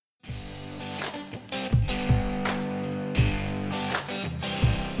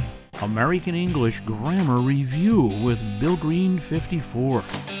American English Grammar Review with Bill Green 54.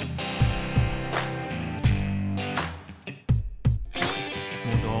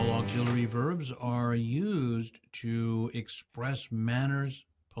 Modal auxiliary verbs are used to express manners,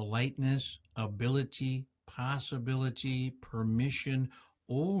 politeness, ability, possibility, permission,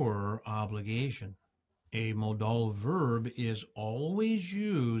 or obligation. A modal verb is always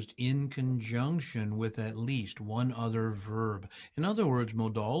used in conjunction with at least one other verb. In other words,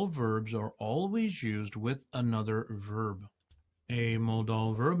 modal verbs are always used with another verb. A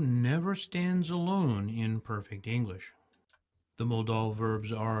modal verb never stands alone in perfect English. The modal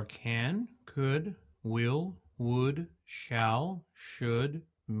verbs are can, could, will, would, shall, should,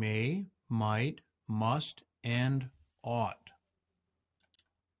 may, might, must, and ought.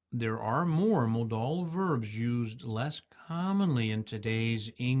 There are more modal verbs used less commonly in today's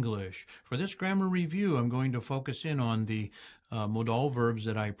English. For this grammar review, I'm going to focus in on the modal verbs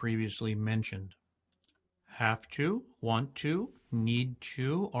that I previously mentioned. Have to, want to, need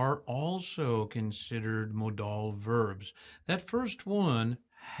to are also considered modal verbs. That first one,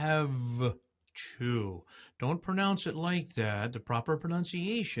 have to. Don't pronounce it like that. The proper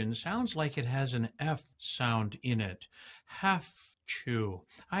pronunciation sounds like it has an F sound in it. Have to.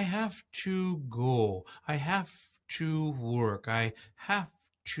 I have to go. I have to work. I have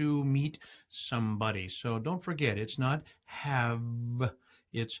to meet somebody. So don't forget, it's not have,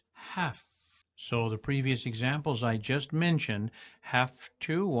 it's have. So the previous examples I just mentioned, have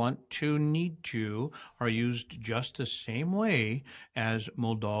to, want to, need to, are used just the same way as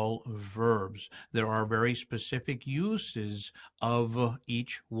modal verbs. There are very specific uses of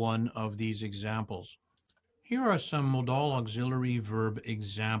each one of these examples. Here are some modal auxiliary verb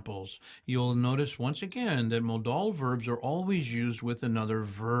examples. You'll notice once again that modal verbs are always used with another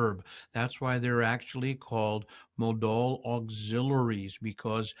verb. That's why they're actually called modal auxiliaries,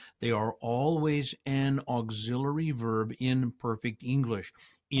 because they are always an auxiliary verb in perfect English.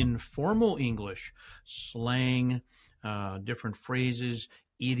 In formal English, slang, different phrases,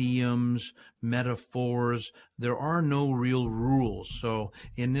 idioms, metaphors, there are no real rules. So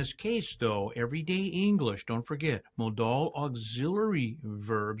in this case, though, everyday English, don't forget, modal auxiliary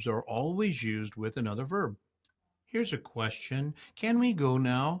verbs are always used with another verb. Here's a question. Can we go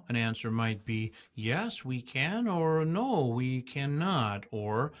now? An answer might be yes, we can, or no, we cannot,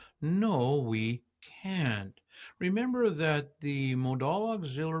 or no, we can't. Remember that the modal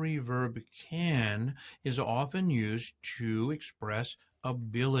auxiliary verb can is often used to express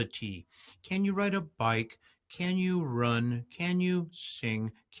ability. Can you ride a bike? Can you run? Can you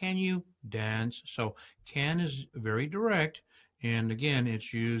sing? Can you dance? So can is very direct, and again,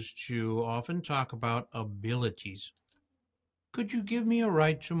 it's used to often talk about abilities. Could you give me a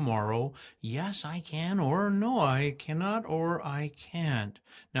ride tomorrow? Yes, I can, or no, I cannot, or I can't.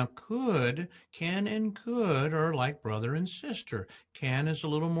 Now, could, can, and could are like brother and sister. Can is a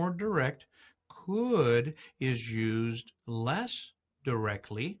little more direct. Could is used less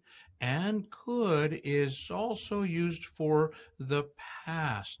directly, and could is also used for the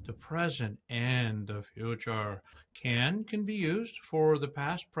past, the present, and the future. Can be used for the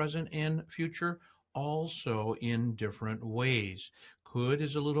past, present, and future also in different ways. Could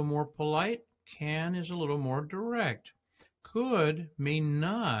is a little more polite. Can is a little more direct. Could may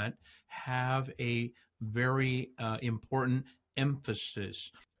not have a very important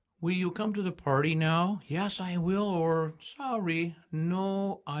emphasis. Will you come to the party now? Yes, I will, or sorry,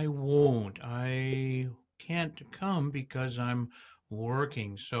 no, I won't. I can't come because I'm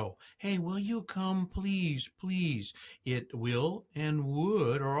working. So, hey, will you come, please, please? It will and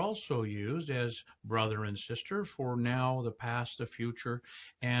would are also used as brother and sister for now, the past, the future,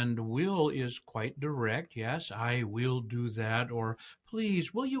 and will is quite direct. Yes, I will do that, or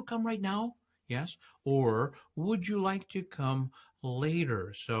please, will you come right now? Yes, or would you like to come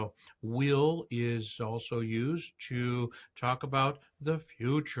later? So will is also used to talk about the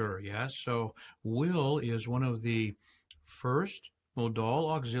future. Yes, so will is one of the first modal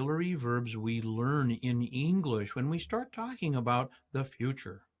auxiliary verbs we learn in English when we start talking about the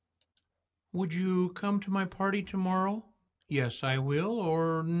future. Would you come to my party tomorrow? Yes, I will,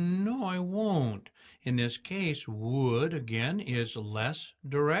 or no, I won't. In this case, would, again, is less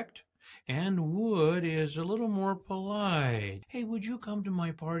direct, and would is a little more polite. Hey, would you come to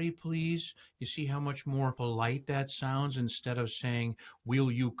my party, please? You see how much more polite that sounds instead of saying,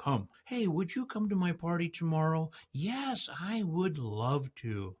 will you come? Hey, would you come to my party tomorrow? Yes, I would love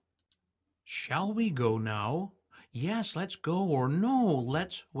to. Shall we go now? Yes, let's go, or no,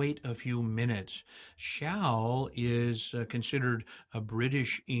 let's wait a few minutes. Shall is considered a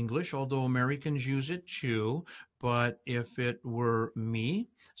British English, although Americans use it too. But if it were me,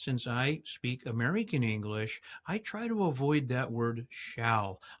 since I speak American English, I try to avoid that word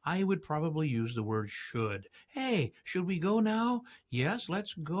shall. I would probably use the word should. Hey, should we go now? Yes,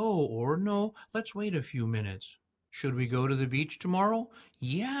 let's go. Or no, let's wait a few minutes. Should we go to the beach tomorrow?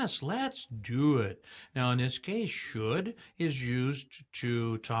 Yes, let's do it. Now, in this case, should is used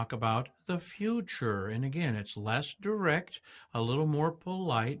to talk about the future. And again, it's less direct, a little more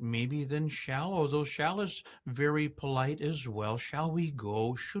polite, maybe than shall, although shall is very polite as well. Shall we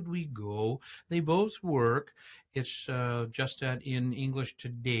go? Should we go? They both work. It's just that in English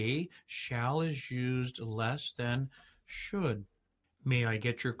today, shall is used less than should. May I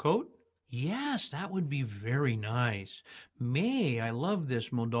get your coat? Yes, that would be very nice. May, I love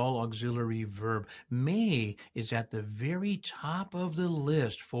this modal auxiliary verb. May is at the very top of the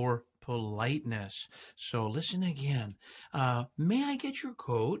list for politeness. So listen again. May I get your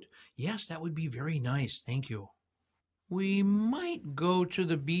coat? Yes, that would be very nice. Thank you. We might go to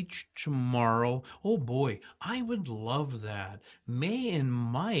the beach tomorrow. Oh boy, I would love that. May and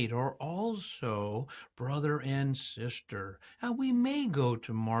might are also brother and sister. We may go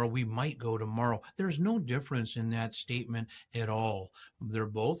tomorrow. We might go tomorrow. There's no difference in that statement at all. They're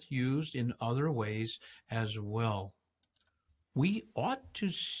both used in other ways as well. We ought to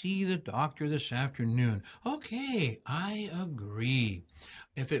see the doctor this afternoon. Okay, I agree.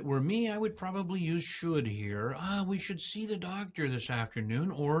 If it were me, I would probably use should here. We should see the doctor this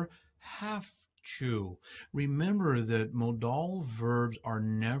afternoon, or have to. Remember that modal verbs are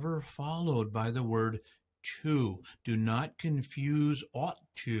never followed by the word to. Do not confuse ought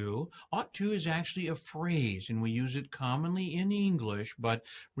to. Ought to is actually a phrase, and we use it commonly in English, but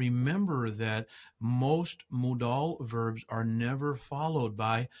remember that most modal verbs are never followed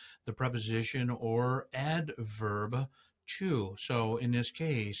by the preposition or adverb to. So in this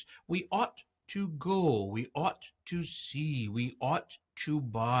case, we ought to go, we ought to see, we ought to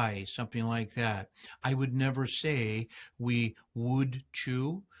buy, something like that. I would never say we would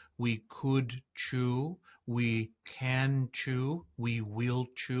to, we could to, we can to, we will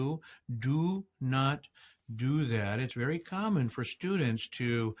to. Do not do that. It's very common for students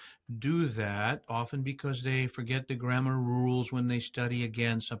to do that, often because they forget the grammar rules when they study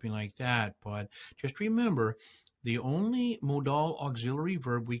again, something like that. But just remember, the only modal auxiliary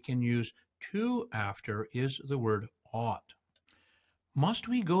verb we can use to after is the word ought. Must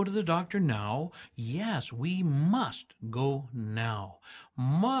we go to the doctor now? Yes, we must go now.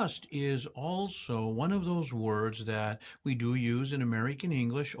 Must is also one of those words that we do use in American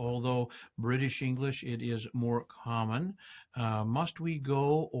English, although British English it is more common. Must we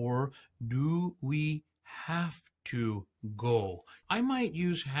go, or do we have to go? I might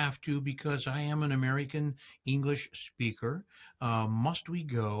use have to because I am an American English speaker. Must we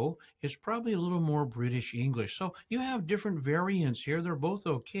go is probably a little more British English. So you have different variants here. They're both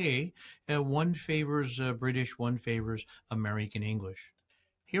okay. One favors British, one favors American English.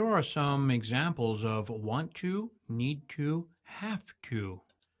 Here are some examples of want to, need to, have to.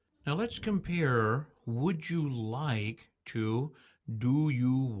 Now let's compare would you like to, do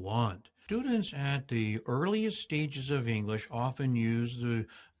you want. Students at the earliest stages of English often use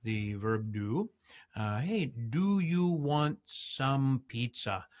the verb do. Hey, do you want some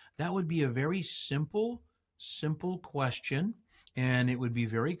pizza? That would be a very simple question, and it would be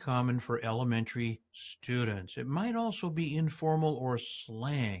very common for elementary students. It might also be informal or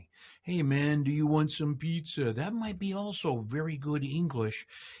slang. Hey man, do you want some pizza? That might be also very good English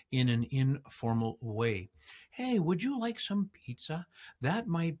in an informal way. Hey, would you like some pizza? That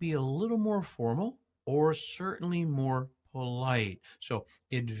might be a little more formal or certainly more polite. So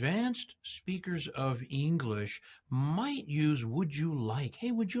advanced speakers of English might use would you like?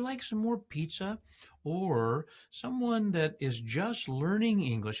 Hey, would you like some more pizza? Or someone that is just learning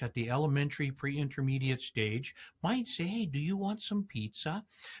English at the elementary pre-intermediate stage might say, hey, do you want some pizza?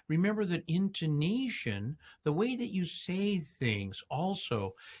 Remember that intonation, the way that you say things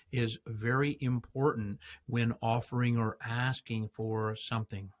also is very important when offering or asking for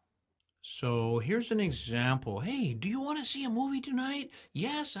something. So here's an example. Hey, do you want to see a movie tonight?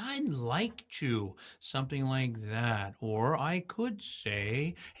 Yes, I'd like to. Something like that. Or I could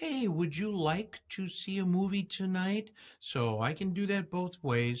say, hey, would you like to see a movie tonight? So I can do that both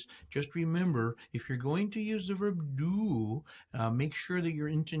ways. Just remember, if you're going to use the verb do, make sure that your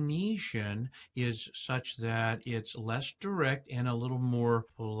intonation is such that it's less direct and a little more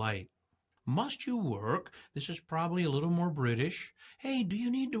polite. Must you work? This is probably a little more British. Hey, do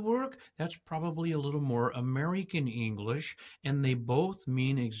you need to work? That's probably a little more American English, and they both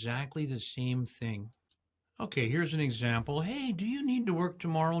mean exactly the same thing. Okay, here's an example. Hey, do you need to work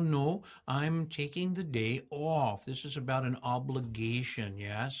tomorrow? No, I'm taking the day off. This is about an obligation,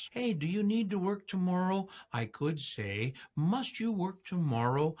 yes? Hey, do you need to work tomorrow? I could say, must you work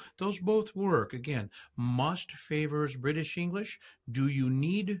tomorrow? Those both work. Again, must favors British English. Do you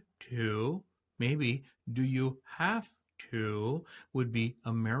need to? Maybe, do you have to would be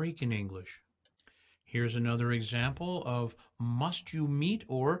American English. Here's another example of must you meet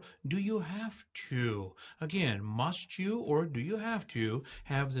or do you have to? Again, must you or do you have to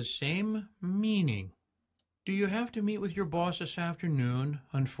have the same meaning. Do you have to meet with your boss this afternoon?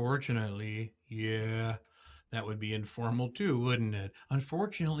 Unfortunately, yeah. That would be informal too, wouldn't it?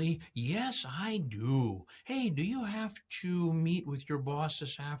 Unfortunately, yes, I do. Hey, do you have to meet with your boss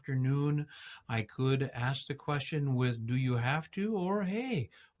this afternoon? I could ask the question with do you have to or hey,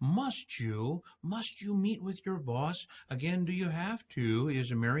 must you? Must you meet with your boss? Again, do you have to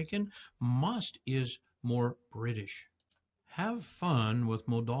is American. Must is more British. Have fun with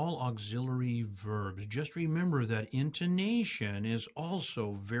modal auxiliary verbs. Just remember that intonation is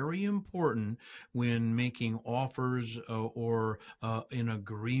also very important when making offers or in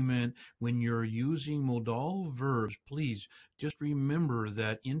agreement. When you're using modal verbs, please just remember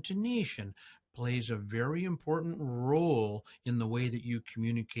that intonation plays a very important role in the way that you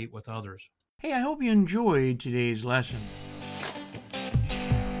communicate with others. Hey, I hope you enjoyed today's lesson.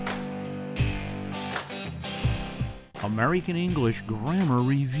 American English Grammar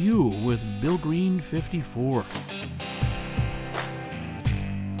Review with Bill Green 54.